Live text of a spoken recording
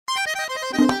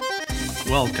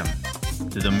Welcome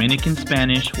to Dominican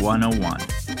Spanish 101,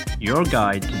 your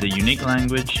guide to the unique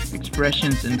language,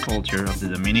 expressions, and culture of the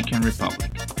Dominican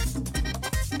Republic.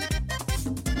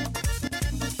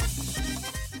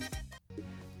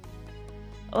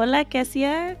 Hola,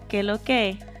 Kesia, ¿qué lo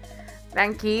que?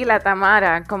 Tranquila,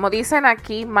 Tamara. Como dicen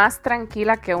aquí, más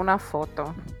tranquila que una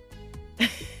foto.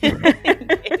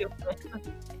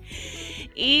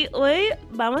 Y hoy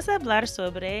vamos a hablar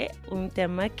sobre un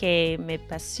tema que me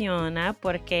apasiona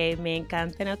porque me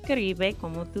encanta el Caribe,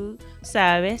 como tú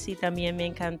sabes, y también me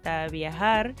encanta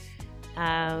viajar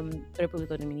a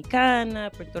República Dominicana,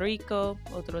 Puerto Rico,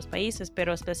 otros países,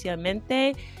 pero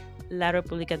especialmente la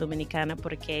República Dominicana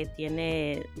porque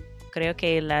tiene, creo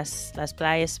que las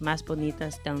playas más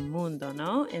bonitas del mundo,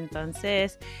 ¿no?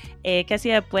 Entonces,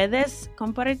 Cassia, ¿puedes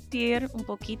compartir un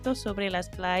poquito sobre las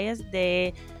playas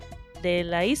de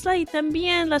la isla y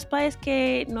también las playas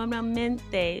que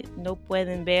normalmente no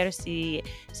pueden ver si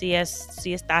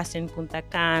estás en Punta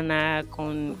Cana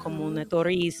como una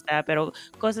turista, pero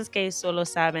cosas que solo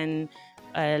saben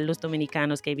los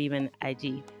dominicanos que viven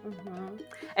allí?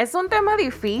 Es un tema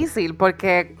difícil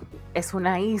porque es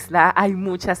una isla, hay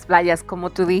muchas playas,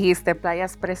 como tú dijiste,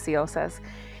 playas preciosas.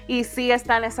 Y sí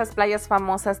están esas playas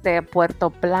famosas de Puerto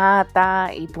Plata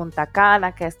y Punta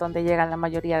Cana, que es donde llegan la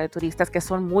mayoría de turistas, que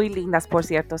son muy lindas, por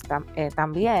cierto,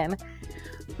 también.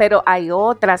 Pero hay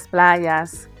otras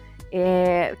playas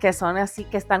que son así,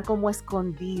 que están como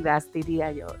escondidas,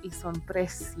 diría yo, y son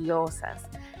preciosas.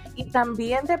 Y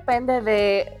también depende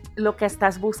de lo que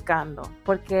estás buscando,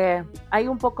 porque hay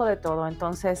un poco de todo.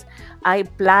 Entonces, hay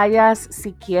playas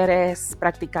si quieres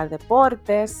practicar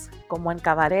deportes, como en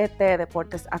Cabarete,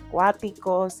 deportes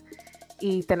acuáticos.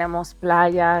 Y tenemos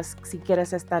playas si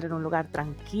quieres estar en un lugar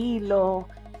tranquilo,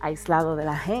 aislado de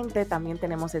la gente, también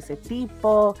tenemos ese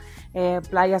tipo.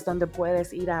 Playas donde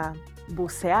puedes ir a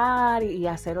bucear y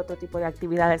hacer otro tipo de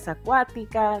actividades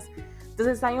acuáticas.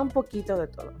 Entonces, hay un poquito de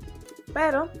todo.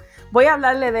 Pero voy a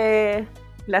hablarle de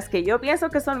las que yo pienso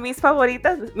que son mis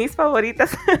favoritas.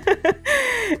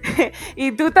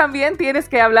 Y tú también tienes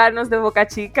que hablarnos de Boca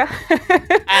Chica.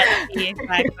 Sí,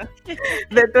 exacto.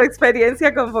 De tu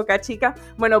experiencia con Boca Chica.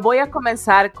 Bueno, voy a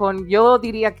comenzar con, yo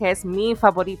diría que es mi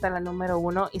favorita, la número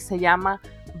 1, y se llama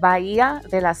Bahía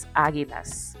de las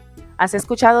Águilas. ¿Has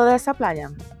escuchado de esa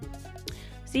playa?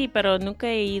 Sí, pero nunca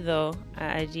he ido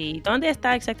allí. ¿Dónde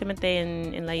está exactamente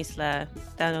en la isla?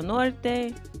 ¿Está en el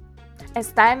norte?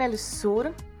 Está en el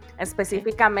sur,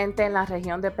 específicamente en la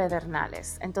región de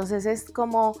Pedernales. Entonces es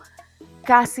como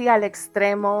casi al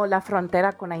extremo la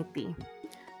frontera con Haití.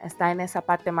 Está en esa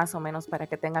parte más o menos para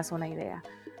que tengas una idea.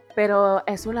 Pero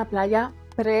es una playa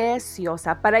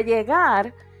preciosa. Para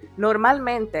llegar,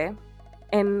 normalmente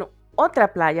en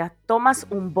otra playa tomas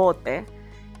un bote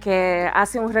que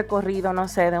hace un recorrido, no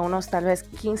sé, de unos tal vez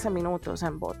 15 minutos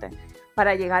en bote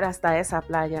para llegar hasta esa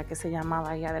playa que se llama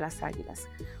Bahía de las Águilas.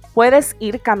 Puedes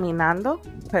ir caminando,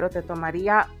 pero te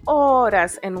tomaría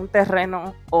horas en un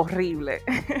terreno horrible.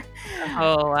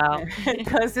 Oh, wow.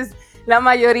 Entonces, la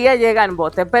mayoría llega en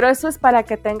bote, pero eso es para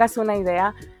que tengas una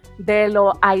idea de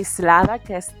lo aislada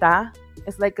que está.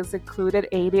 It's like a secluded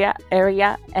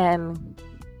area and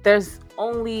there's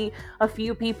only a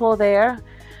few people there.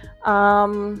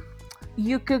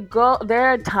 You could go, there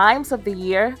are times of the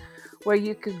year where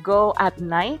you could go at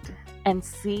night and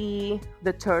see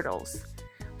the turtles,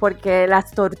 porque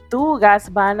las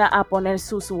tortugas van a poner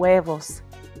sus huevos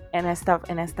en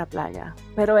esta playa.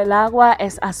 Pero el agua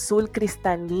es azul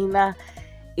cristalina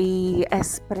y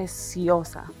es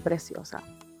preciosa, preciosa.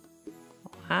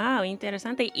 Wow,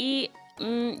 interesante. Y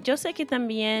yo sé que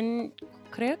también,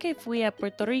 creo que fui a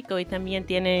Puerto Rico y también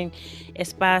tienen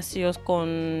espacios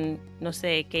con, no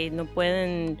sé, que no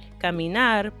pueden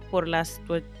caminar por las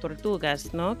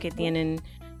tortugas, ¿no? Que tienen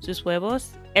sus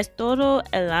huevos. ¿Es todo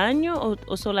el año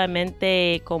o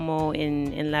solamente como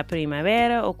en la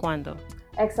primavera o cuándo?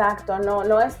 Exacto,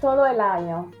 no es todo el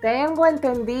año. Tengo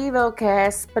entendido que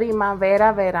es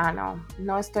primavera, verano.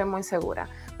 No estoy muy segura,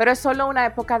 pero es solo una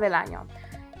época del año.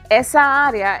 Esa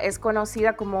área es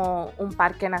conocida como un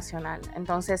parque nacional,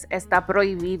 entonces está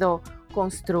prohibido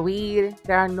construir.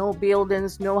 There are no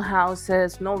buildings, no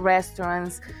houses, no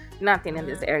restaurants, nothing in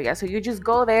this area. So you just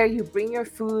go there, you bring your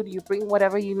food, you bring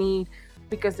whatever you need,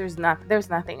 because there's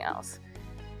nothing else.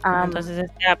 Entonces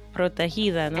está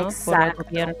protegida, ¿no? Exacto, por el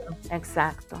gobierno.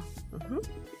 Exacto. Uh-huh.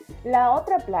 La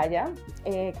otra playa,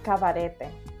 Cabarete,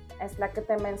 es la que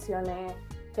te mencioné,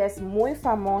 que es muy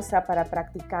famosa para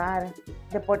practicar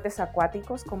deportes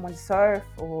acuáticos como el surf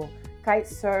o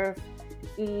kitesurf.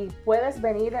 Y puedes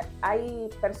venir, hay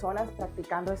personas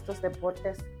practicando estos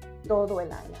deportes todo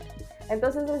el año.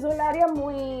 Entonces es un área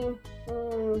muy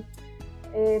mm,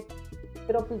 eh,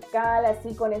 tropical,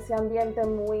 así con ese ambiente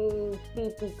muy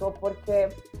típico, porque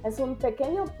es un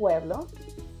pequeño pueblo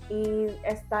y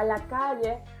está la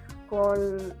calle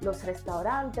con los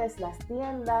restaurantes, las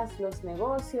tiendas, los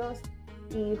negocios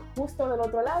y justo del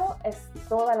otro lado es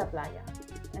toda la playa.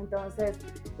 Entonces,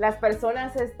 las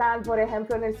personas están, por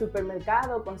ejemplo, en el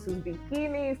supermercado con sus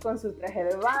bikinis, con su traje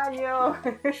de baño,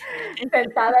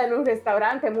 sentada en un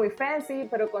restaurante muy fancy,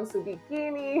 pero con su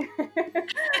bikini.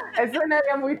 Es una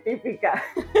área muy típica.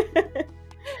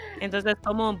 Entonces,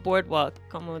 como un boardwalk,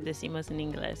 como decimos en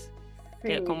inglés,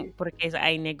 Sí, porque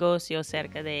hay negocios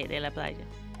cerca de la playa.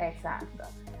 exacto.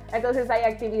 Entonces hay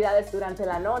actividades durante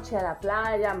la noche a la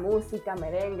playa, música,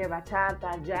 merengue,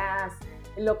 bachata, jazz,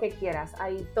 lo que quieras.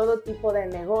 Hay todo tipo de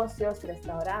negocios,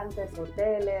 restaurantes,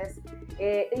 hoteles.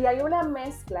 Y hay una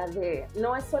mezcla de,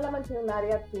 no es solamente un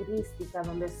área turística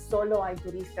donde solo hay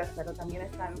turistas, pero también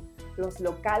están los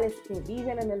locales que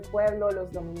viven en el pueblo,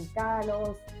 los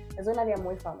dominicanos. Es un área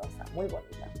muy famosa, muy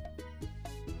bonita.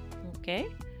 Ok.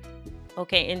 Ok,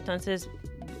 entonces,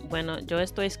 bueno, yo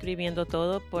estoy escribiendo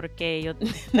todo porque yo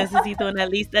necesito una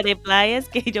lista de playas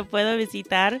que yo puedo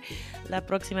visitar la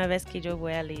próxima vez que yo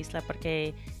voy a la isla,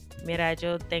 porque, mira,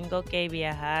 yo tengo que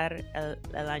viajar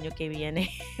el año que viene.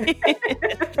 Es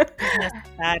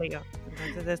necesario.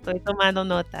 Entonces estoy tomando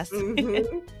notas.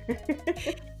 Ujú.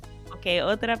 Ok,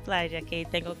 otra playa que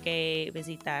tengo que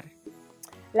visitar.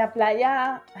 La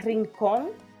playa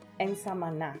Rincón en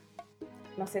Samaná.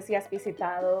 No sé si has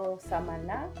visitado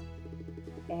Samaná.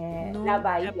 La Nunca,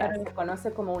 bahía, pero se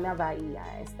conoce como una bahía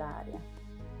esta área.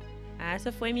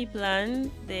 ese fue mi plan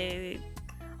Oh, de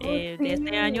este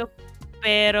sí. año,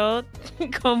 pero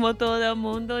como todo el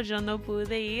mundo, yo no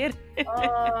pude ir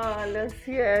Oh, lo porque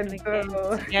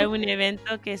siento. sí hay un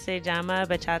evento que se llama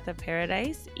Bachata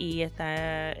Paradise y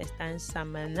está en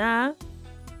Samaná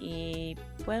y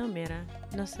bueno, mira,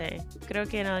 no sé, creo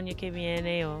que el año que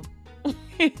viene o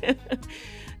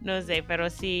no sé, pero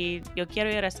sí, yo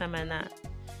quiero ir a Samaná.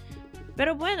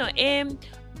 Pero bueno,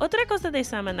 otra cosa de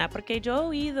Samaná, porque yo he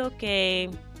oído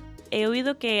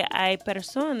que hay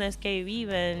personas que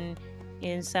viven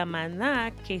en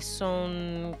Samaná que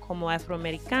son como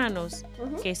afroamericanos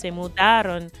Ujú. que se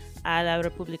mudaron a la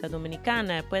República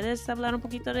Dominicana. ¿Puedes hablar un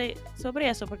poquito sobre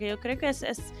eso? Porque yo creo que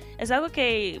es algo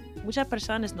que muchas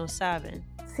personas no saben.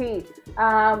 Sí,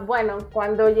 bueno,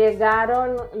 cuando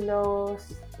llegaron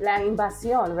la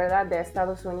invasión, ¿verdad?, de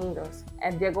Estados Unidos,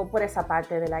 llegó por esa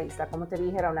parte de la isla. Como te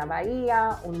dije, era una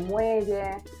bahía, un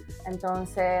muelle.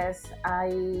 Entonces,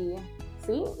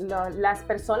 sí, las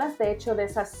personas, de hecho, de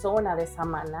esa zona de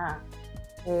Samaná,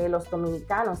 los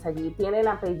dominicanos allí, tienen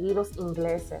apellidos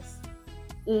ingleses.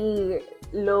 Y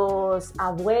los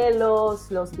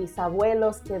abuelos, los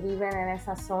bisabuelos que viven en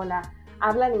esa zona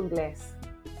hablan inglés.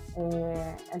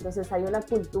 Entonces hay una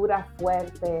cultura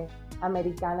fuerte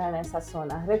americana en esa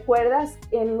zona. ¿Recuerdas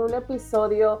en un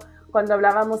episodio cuando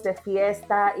hablábamos de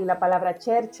fiesta y la palabra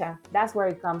chercha? That's where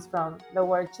it comes from. The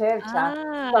word chercha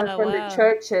Ah, comes from the wow.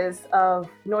 churches of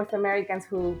North Americans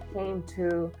who came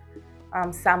to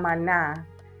Samaná.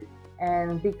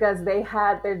 And because they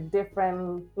had their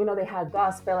different, they had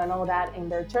gospel and all that in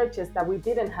their churches that we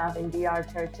didn't have in DR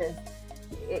churches.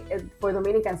 For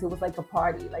Dominicans, it was like a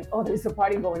party. Like, oh, there's a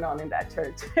party going on in that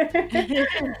church.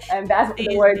 And that's Sí,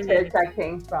 the word church sí. that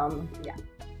came from. Yeah,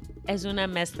 Es una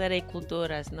mezcla de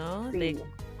culturas, ¿no? De sí.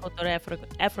 cultura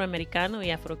afroamericano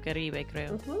y afrocaribe,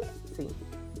 creo. Ujú, sí.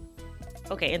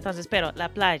 Ok, entonces, pero la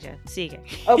playa, sigue.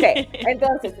 Ok,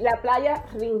 entonces, la playa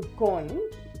Rincón,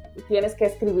 tienes que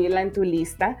escribirla en tu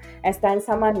lista, está en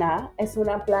Samaná, es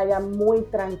una playa muy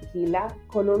tranquila,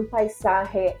 con un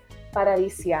paisaje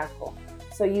paradisiaco.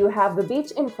 So you have the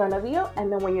beach in front of you,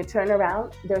 and then when you turn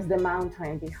around, there's the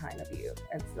mountain behind of you.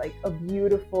 It's like a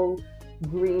beautiful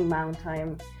green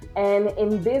mountain. And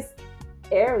in this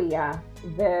area,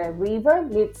 the river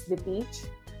meets the beach,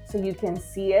 so you can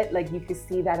see it, like you can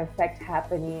see that effect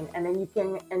happening, and then you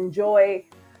can enjoy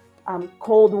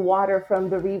cold water from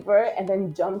the river and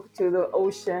then jump to the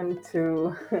ocean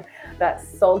to that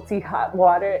salty hot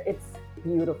water. It's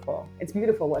beautiful. It's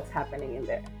beautiful what's happening in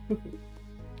there.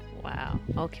 Wow,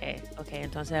 ok,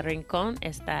 entonces Rincón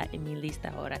está en mi lista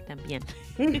ahora también.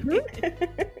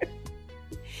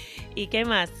 ¿Y qué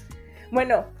más?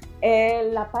 Bueno,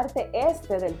 en la parte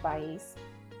este del país,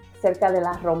 cerca de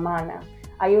la Romana,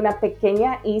 hay una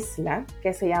pequeña isla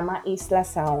que se llama Isla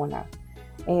Saona.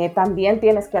 También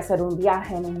tienes que hacer un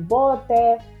viaje en un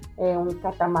bote, un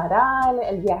catamarán.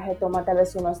 El viaje toma tal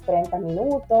vez unos 30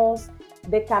 minutos.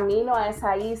 De camino a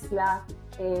esa isla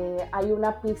hay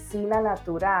una piscina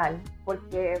natural,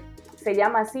 porque se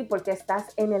llama así porque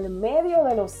estás en el medio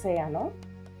del océano,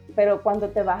 pero cuando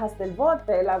te bajas del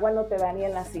bote, el agua no te da ni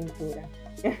en la cintura.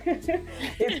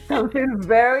 It's something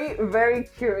very, very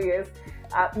curious.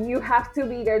 You have to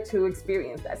be there to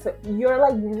experience that. So you're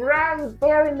like right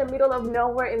there in the middle of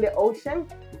nowhere in the ocean,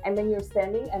 and then you're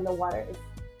standing and the water is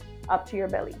up to your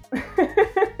belly.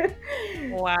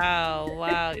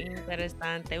 Wow,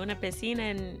 interesante. Una piscina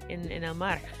en el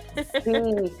mar.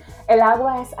 Sí, el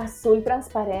agua es azul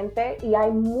transparente y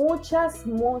hay muchas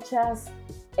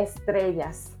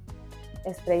estrellas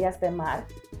de mar.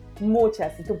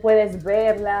 Muchas. Y tú puedes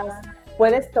verlas,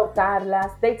 puedes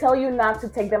tocarlas. They tell you not to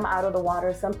take them out of the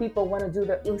water. Some people want to do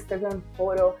their Instagram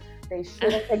photo. They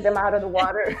shouldn't take them out of the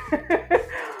water.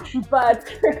 But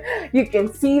you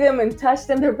can see them and touch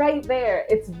them. They're right there.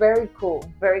 It's very cool,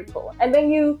 very cool. And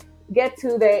then you get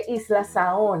to the Isla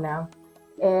Saona.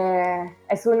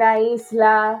 Es una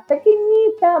isla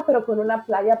pequeñita, pero con una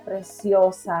playa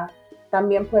preciosa.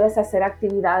 También puedes hacer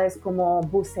actividades como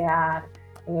bucear.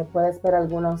 Puedes ver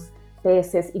algunos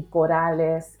peces y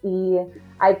corales. Y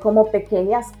hay como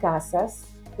pequeñas casas.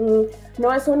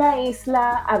 No es una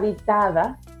isla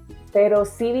habitada, pero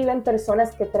sí viven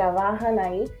personas que trabajan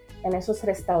ahí en esos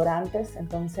restaurantes.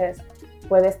 Entonces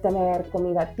puedes tener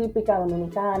comida típica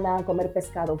dominicana, comer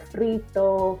pescado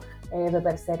frito,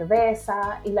 beber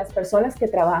cerveza, y las personas que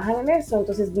trabajan en eso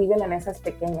entonces viven en esas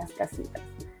pequeñas casitas.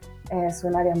 Es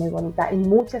un área muy bonita y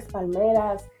muchas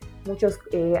palmeras, muchos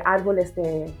árboles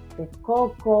de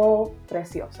coco,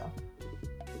 precioso.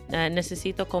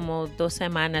 Necesito como 2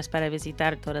 semanas para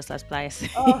visitar todas las playas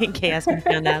Oh. que has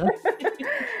mencionado.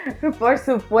 Por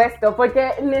supuesto, porque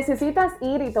necesitas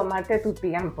ir y tomarte tu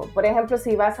tiempo. Por ejemplo,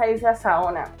 si vas a Isla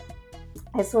Saona,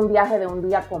 es un viaje de un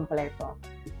día completo.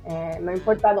 No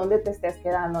importa dónde te estés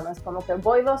quedando, no es como que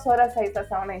voy 2 horas a Isla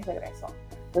Saona y regreso.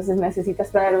 Entonces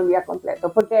necesitas tener un día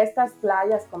completo, porque estas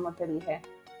playas, como te dije,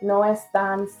 no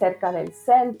están cerca del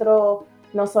centro,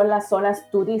 no son las zonas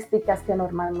turísticas que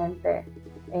normalmente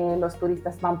los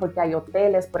turistas van, porque hay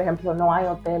hoteles. Por ejemplo, no hay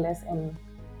hoteles en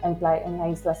la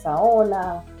Isla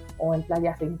Saona o en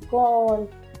Playa Rincón.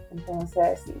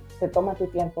 Entonces, sí, te toma tu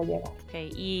tiempo llegar.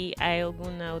 Okay. ¿Y hay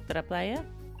alguna otra playa?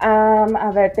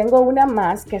 A ver, tengo una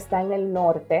más que está en el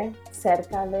norte,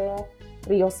 cerca de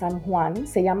Río San Juan.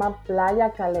 Se llama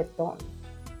Playa Caletón.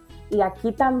 Y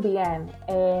aquí también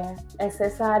es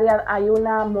esa área, hay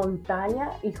una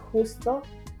montaña y justo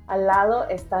al lado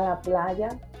está la playa.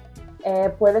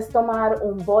 Puedes tomar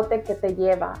un bote que te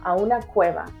lleva a una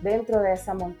cueva dentro de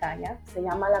esa montaña. Se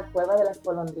llama la Cueva de las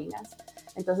Golondrinas.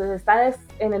 Entonces estás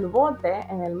en el bote,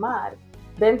 en el mar,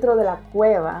 dentro de la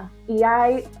cueva, y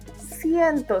hay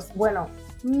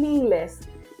miles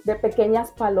de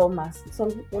pequeñas palomas. Son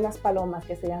unas palomas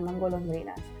que se llaman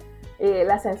golondrinas.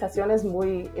 La sensación es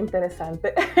muy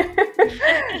interesante.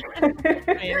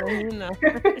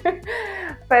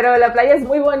 Pero la playa es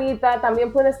muy bonita.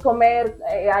 También puedes comer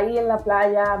ahí en la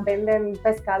playa. Venden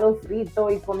pescado frito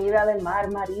y comida de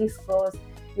mar, mariscos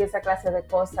y esa clase de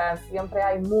cosas. Siempre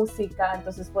hay música,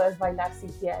 entonces puedes bailar si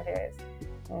quieres.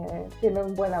 Tiene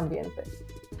un buen ambiente.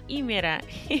 Y mira,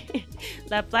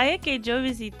 la playa que yo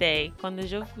visité cuando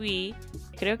yo fui,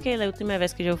 creo que la última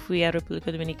vez que yo fui a República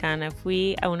Dominicana,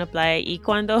 fui a una playa, y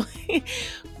cuando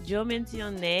yo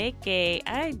mencioné que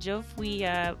yo fui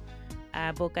a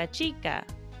Boca Chica,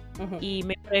 y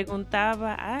me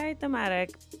preguntaba, Tamara,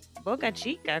 Boca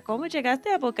Chica, ¿cómo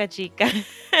llegaste a Boca Chica?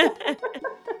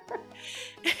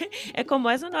 Es como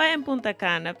eso no es en Punta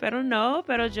Cana,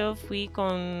 pero yo fui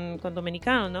con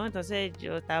dominicanos, ¿no? Entonces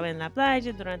yo estaba en la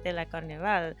playa durante la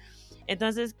carnaval.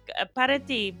 Entonces, para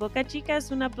ti, Boca Chica es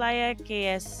una playa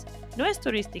que no es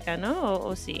turística, ¿no?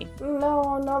 ¿O sí?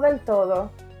 No del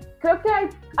todo. Creo que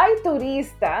hay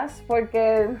turistas,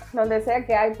 porque donde sea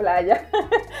que hay playa,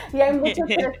 y hay muchos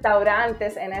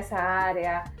restaurantes en esa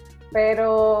área,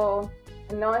 pero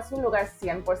no es un lugar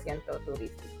 100%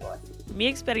 turístico. Mi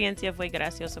experiencia fue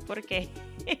graciosa porque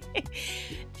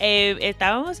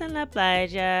estábamos en la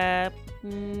playa,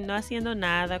 no haciendo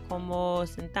nada, como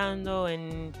sentando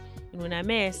en una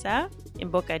mesa.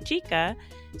 En Boca Chica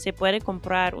se puede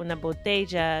comprar una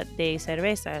botella de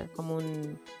cerveza, como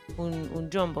un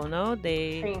jumbo, ¿no?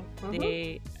 De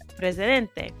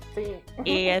Presidente. Sí.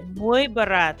 Y es muy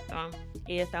barato.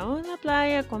 Y estábamos en la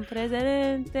playa con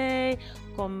Presidente,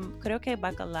 con creo que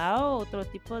bacalao, otro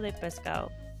tipo de pescado.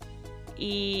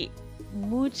 Y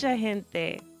mucha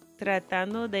gente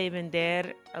tratando de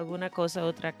vender alguna cosa,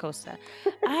 otra cosa.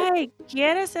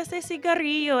 ¿Quieres ese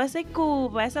cigarrillo, ese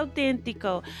Cuba, es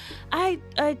auténtico?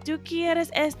 Tú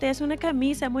quieres es una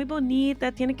camisa muy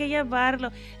bonita, tienes que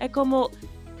llevarlo. Es como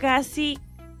casi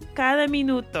cada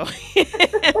minuto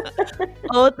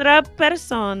otra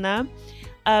persona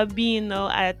vino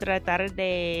a tratar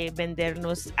de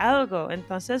vendernos algo.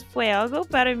 Entonces fue algo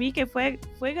para mí que fue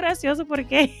gracioso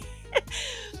porque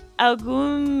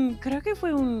creo que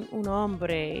fue un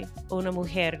hombre o una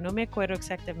mujer, no me acuerdo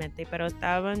exactamente, pero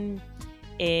estaban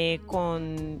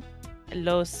con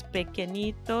los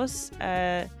pequeñitos,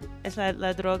 es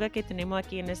la droga que tenemos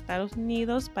aquí en Estados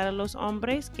Unidos para los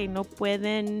hombres que no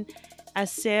pueden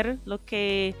hacer lo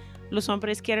que los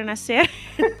hombres quieren hacer.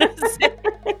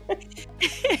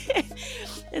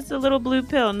 Es a little blue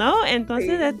pill, ¿no?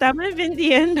 Entonces Sí. estaban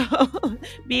vendiendo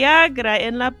Viagra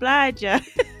en la playa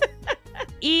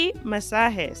y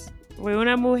masajes. Fue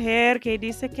una mujer que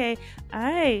dice que,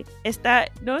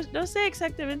 no sé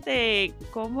exactamente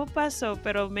cómo pasó,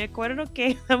 pero me acuerdo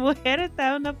que la mujer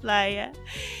estaba en la playa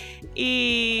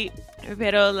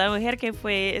pero la mujer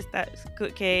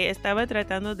que estaba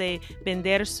tratando de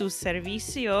vender su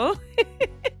servicio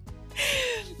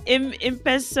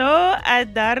empezó a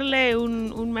darle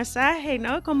un masaje,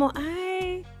 ¿no? Como,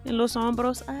 en los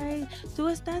hombros, tú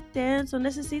estás tenso,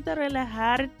 necesitas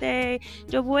relajarte,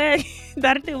 yo voy a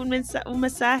darte un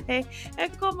masaje.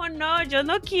 Es como, no, yo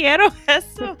no quiero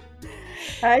eso.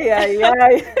 Ay.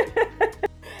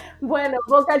 Bueno,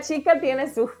 Boca Chica tiene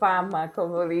su fama,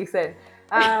 como dicen.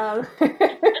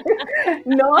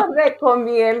 No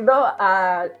recomiendo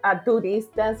a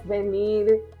turistas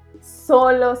venir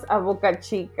solos a Boca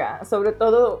Chica, sobre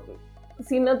todo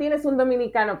si no tienes un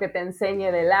dominicano que te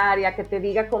enseñe del área, que te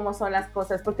diga cómo son las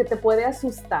cosas, porque te puede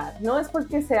asustar. No es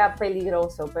porque sea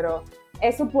peligroso, pero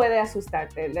eso puede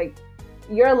asustarte. Like,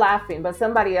 you're laughing, but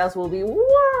somebody else will be,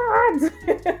 what?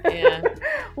 Yeah.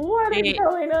 What is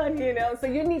going on, you know? So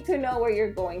you need to know where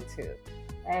you're going to.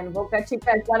 And Boca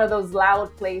Chica is one of those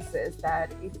loud places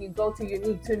that if you go to, you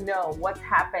need to know what's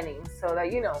happening so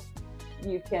that, you know,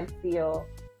 you can feel,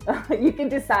 you can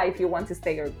decide if you want to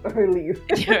stay or leave.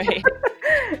 Right.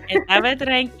 Estaba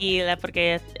tranquila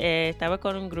porque estaba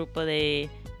con un grupo de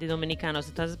dominicanos,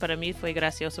 entonces para mí fue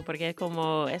gracioso porque es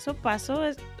como, eso pasa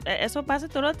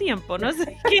todo el tiempo, no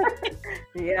sé qué.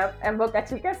 Yep, en Boca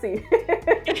Chica sí.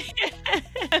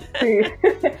 Sí.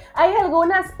 Hay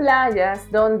algunas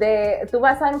playas donde tú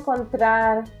vas a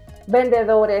encontrar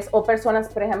vendedores o personas,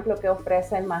 por ejemplo, que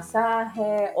ofrecen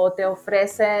masaje o te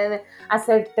ofrecen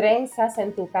hacer trenzas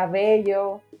en tu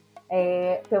cabello,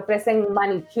 te ofrecen un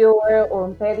manicure o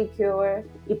un pedicure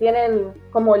y tienen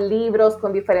como libros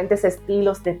con diferentes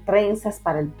estilos de trenzas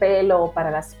para el pelo o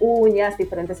para las uñas,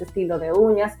 diferentes estilos de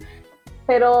uñas,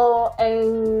 pero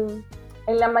en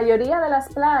la mayoría de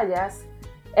las playas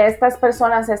estas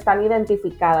personas están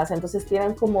identificadas, entonces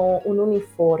tienen como un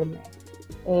uniforme.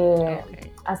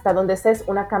 Okay. Hasta donde es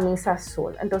una camisa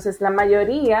azul. Entonces, la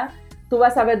mayoría, tú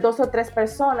vas a ver 2 o 3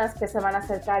 personas que se van a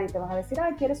acercar y te van a decir,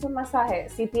 ¿quieres un masaje?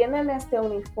 Si tienen este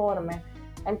uniforme,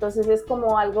 entonces es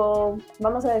como algo,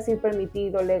 vamos a decir,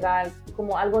 permitido, legal,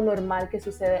 como algo normal que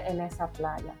sucede en esa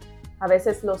playa. A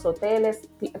veces los hoteles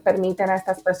permiten a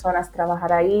estas personas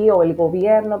trabajar ahí o el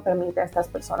gobierno permite a estas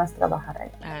personas trabajar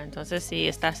ahí. Entonces sí,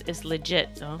 es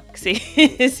legit, ¿no? Sí,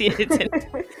 sí.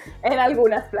 En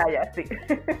algunas playas, sí.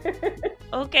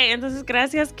 Ok, entonces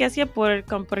gracias, Kesia, por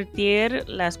compartir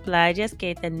las playas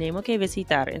que tenemos que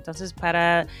visitar. Entonces,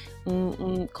 para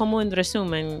como en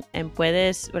resumen,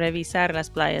 puedes revisar las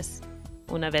playas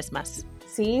una vez más.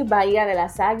 Sí, Bahía de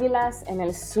las Águilas en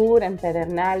el sur, en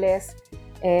Pedernales.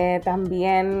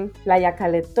 También Playa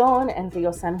Caletón en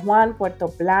Río San Juan, Puerto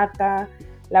Plata,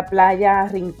 la playa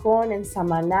Rincón en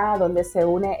Samaná, donde se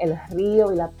une el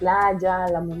río y la playa,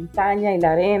 la montaña y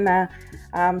la arena.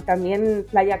 También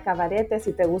Playa Cabarete,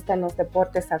 si te gustan los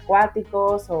deportes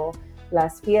acuáticos o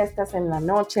las fiestas en la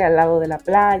noche al lado de la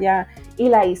playa. Y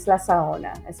la Isla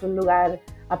Saona, es un lugar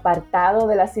apartado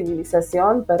de la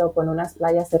civilización, pero con unas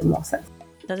playas hermosas.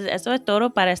 Entonces, eso es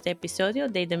todo para este episodio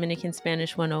de Dominican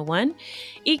Spanish 101.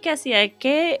 Y Kesia,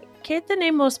 ¿qué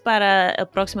tenemos para el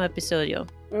próximo episodio?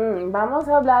 Vamos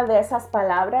a hablar de esas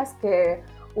palabras que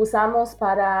usamos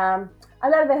para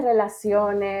hablar de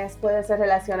relaciones, puede ser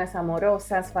relaciones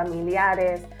amorosas,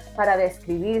 familiares, para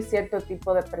describir cierto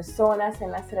tipo de personas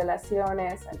en las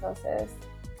relaciones. Entonces,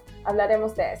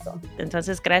 hablaremos de eso.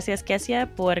 Entonces, gracias,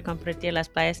 Kesia, por compartir las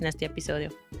playas en este episodio.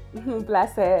 Un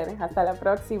placer. Hasta la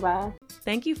próxima.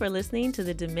 Thank you for listening to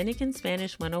the Dominican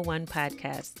Spanish 101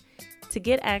 podcast. To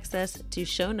get access to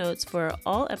show notes for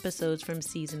all episodes from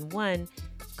Season 1,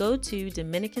 go to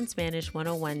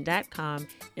DominicanSpanish101.com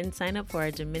and sign up for our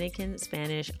Dominican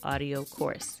Spanish audio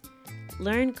course.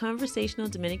 Learn conversational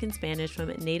Dominican Spanish from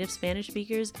native Spanish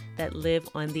speakers that live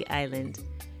on the island.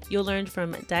 You'll learn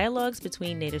from dialogues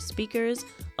between native speakers,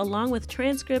 along with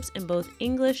transcripts in both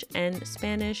English and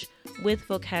Spanish with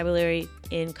vocabulary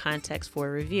in context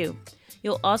for review.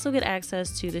 You'll also get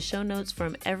access to the show notes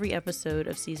from every episode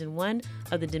of Season 1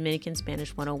 of the Dominican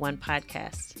Spanish 101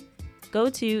 podcast. Go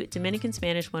to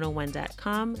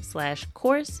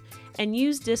DominicanSpanish101.com/course and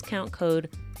use discount code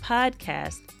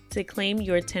PODCAST to claim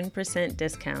your 10%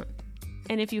 discount.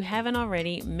 And if you haven't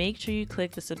already, make sure you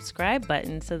click the subscribe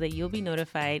button so that you'll be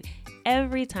notified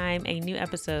every time a new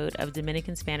episode of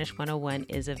Dominican Spanish 101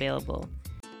 is available.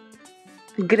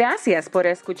 Gracias por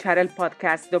escuchar el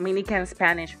podcast Dominican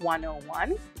Spanish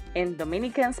 101 en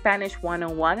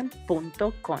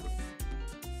dominicanspanish101.com.